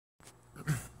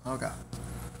Okay.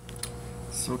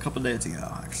 So a couple days ago,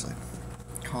 actually,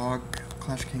 COG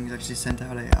Clash of Kings actually sent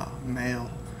out a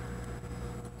mail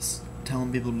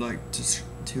telling people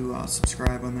to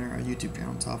subscribe on their YouTube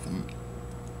channel and stuff,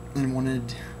 and wanted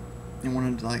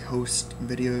to like host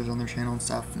videos on their channel and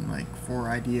stuff, and like for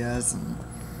ideas and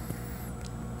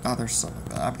other stuff like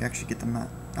that. I'll actually get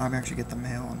the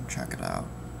mail and check it out.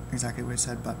 Exactly what he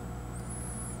said, but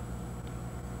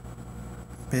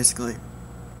basically,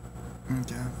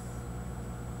 okay.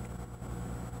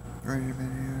 Ready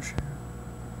video share.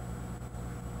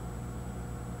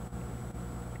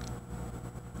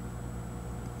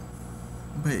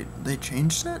 Wait, they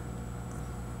changed it?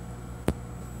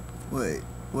 Wait.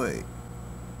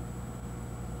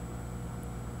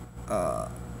 Uh.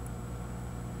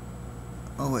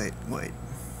 Oh, wait.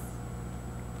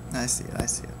 I see it.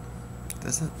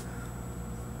 Does it?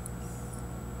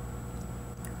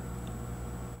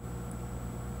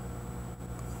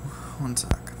 One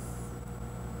sec.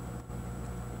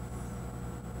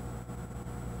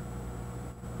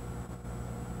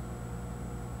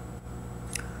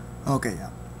 Okay, yeah.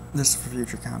 This is for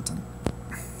future content.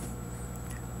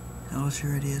 What's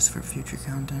your ideas for future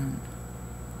content?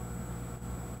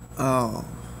 Oh.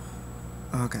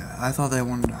 Okay, I thought they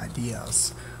wanted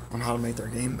ideas on how to make their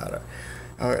game better.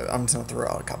 Alright, I'm just gonna throw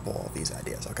out a couple of these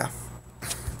ideas, okay?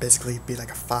 Basically, it'd be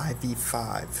like a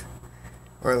 5v5.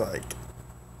 Or like,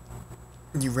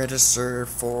 you register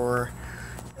for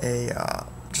a,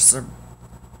 just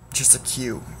a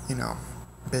queue, you know?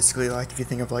 Basically, like, if you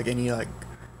think of like any like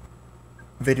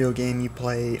video game you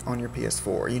play on your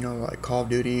PS4, you know, like Call of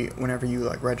Duty, whenever you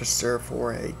like register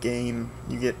for a game,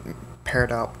 you get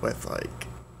paired up with like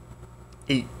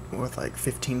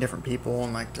 15 different people,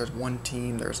 and like there's one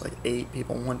team, there's like 8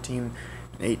 people on one team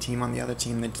and 8 team on the other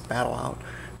team. They just battle out.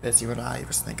 Basically what I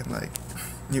was thinking, like,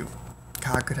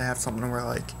 COD could have something where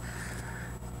like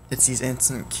it's these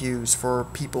instant queues for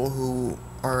people who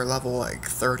are level like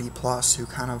 30 plus, who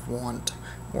kind of want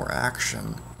more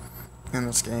action in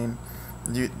this game.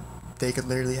 They could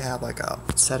literally have like a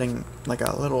setting, like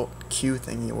a little queue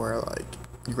thingy where like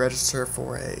you register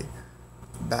for a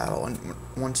battle, and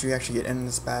once you actually get in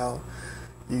this battle,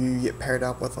 you get paired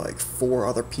up with like 4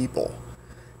 other people,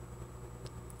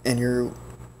 and you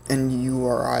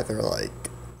are either like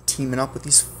teaming up with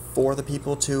these 4 other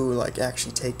people to like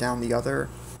actually take down the other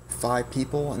 5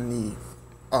 people in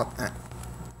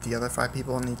the other 5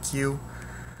 people in the queue,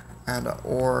 and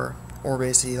or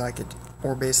basically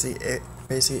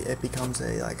it becomes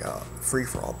a free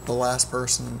for all. The last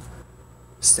person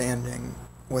standing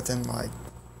within like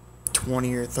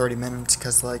 20 or 30 minutes,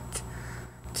 because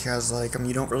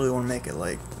you don't really want to make it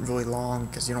like really long,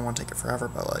 because you don't want to take it forever,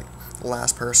 but like the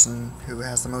last person who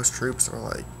has the most troops, or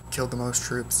like killed the most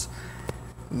troops,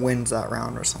 wins that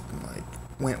round or something, like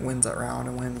wins that round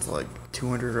and wins like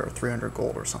 200 or 300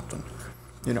 gold or something,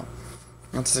 you know.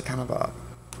 That's just kind of a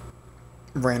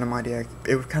random idea.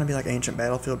 It would kind of be like Ancient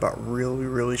Battlefield, but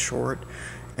really short,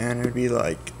 and it would be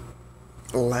like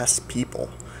less people,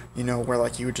 you know, where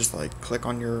like you would just like click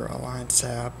on your alliance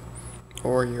tab,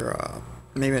 or your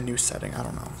maybe a new setting, I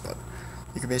don't know, but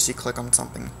you could basically click on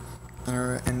something,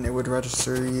 and it would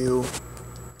register you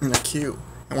in a queue,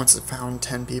 and once it found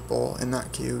 10 people in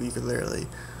that queue,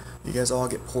 you guys all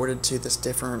get ported to this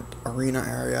different arena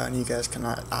area, and you guys can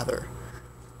either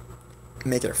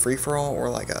make it a free-for-all or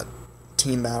like a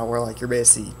team battle, where like you're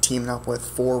basically teaming up with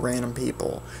 4 random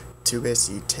people to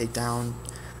basically take down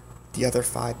the other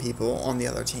 5 people on the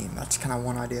other team. That's kind of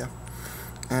one idea.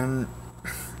 And,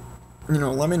 you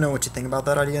know, let me know what you think about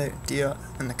that idea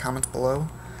in the comments below.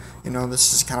 You know,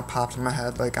 this just kind of popped in my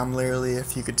head. Like, I'm literally,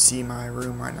 if you could see my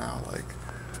room right now, like,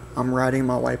 I'm writing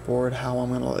my whiteboard how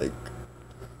I'm gonna like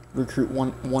recruit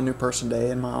one new person a day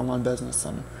in my online business,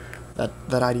 and that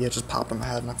idea just popped in my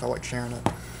head, and I felt like sharing it.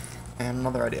 And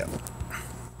another idea,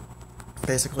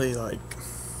 basically, like,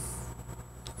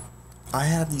 I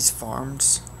have these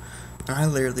farms, and I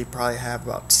literally probably have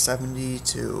about 70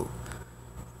 to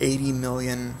 80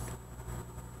 million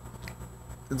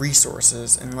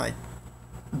resources and like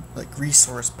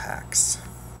resource packs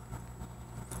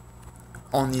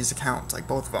on these accounts, like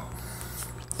both of them.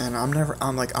 And I'm never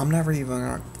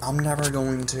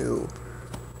going to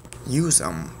use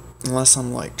them unless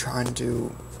I'm like trying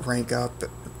to rank up,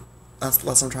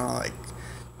 unless I'm trying to like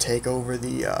take over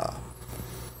the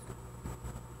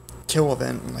kill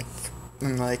event,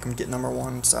 and like I'm getting #1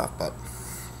 and stuff. But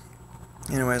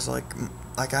anyways, like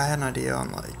I had an idea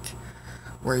on like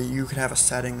where you could have a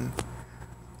setting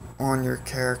on your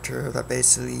character that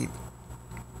basically,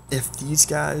 if these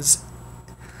guys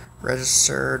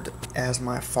registered as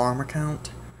my farm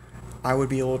account, I would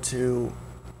be able to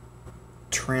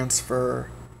transfer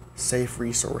safe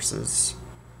resources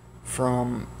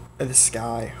from the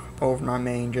sky over my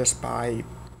main just by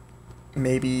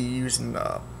maybe using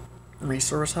the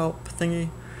resource help thingy,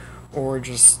 or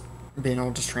just being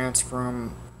able to transfer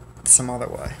them some other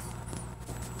way.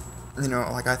 You know,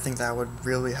 like, I think that would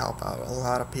really help out a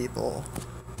lot of people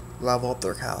level up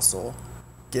their castle,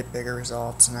 get bigger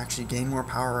results, and actually gain more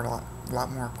power a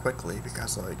lot more quickly,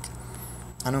 because, like,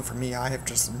 I know for me, I have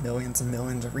just millions and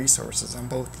millions of resources on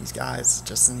both these guys,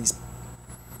 just in these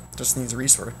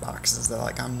resource boxes that,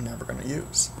 like, I'm never gonna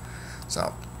use.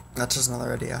 So that's just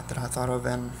another idea that I thought of,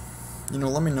 and, you know,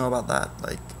 let me know about that.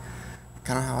 Like,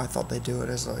 kind of how I thought they do it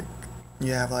is, like,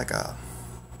 you have, like, a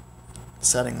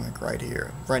setting, like, right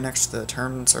here, right next to the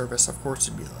terms and service. Of course,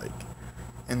 it'd be, like,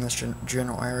 in this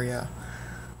general area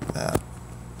that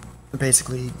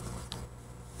basically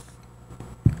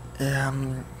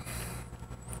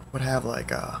would have,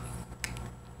 like, a,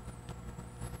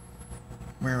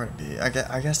 where would it be?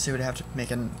 I guess they would have to make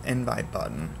an invite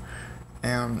button,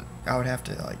 and I would have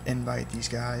to, like, invite these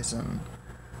guys, and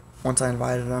once I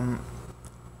invited them,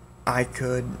 I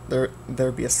could,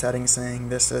 there'd be a setting saying,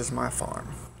 this is my farm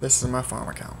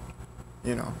account,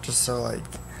 you know, just so, like,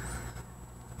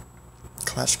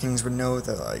 Clash Kings would know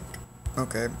that, like,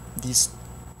 okay, the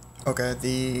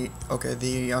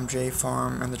J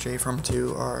farm and the J farm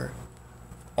 2 are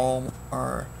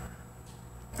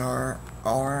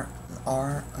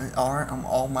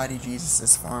Almighty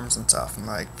Jesus' farms and stuff, and,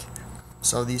 like,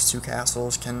 so these two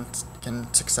castles can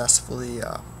successfully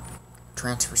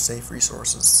transfer safe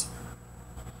resources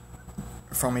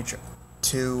from each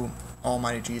to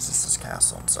Almighty Jesus'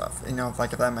 castle and stuff. You know,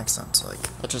 like, if that makes sense. Like,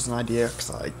 that's just an idea,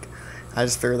 because, like, I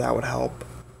just figured that would help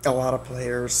a lot of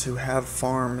players who have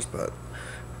farms,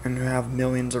 and who have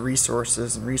millions of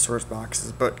resources and resource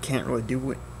boxes, but can't really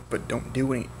don't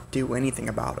do anything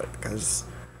about it, because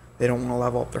they don't want to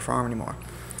level up their farm anymore.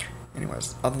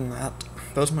 Anyways, other than that,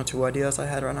 those are my two ideas I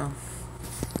had right now.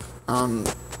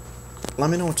 Let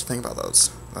me know what you think about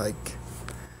those. Like,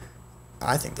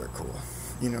 I think they're cool.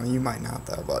 You know, you might not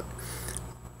though, but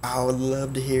I would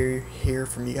love to hear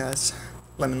from you guys.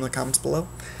 Let me know in the comments below.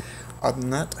 Other than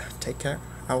that, take care.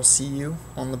 I will see you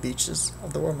on the beaches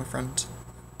of the world, my friends.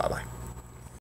 Bye bye.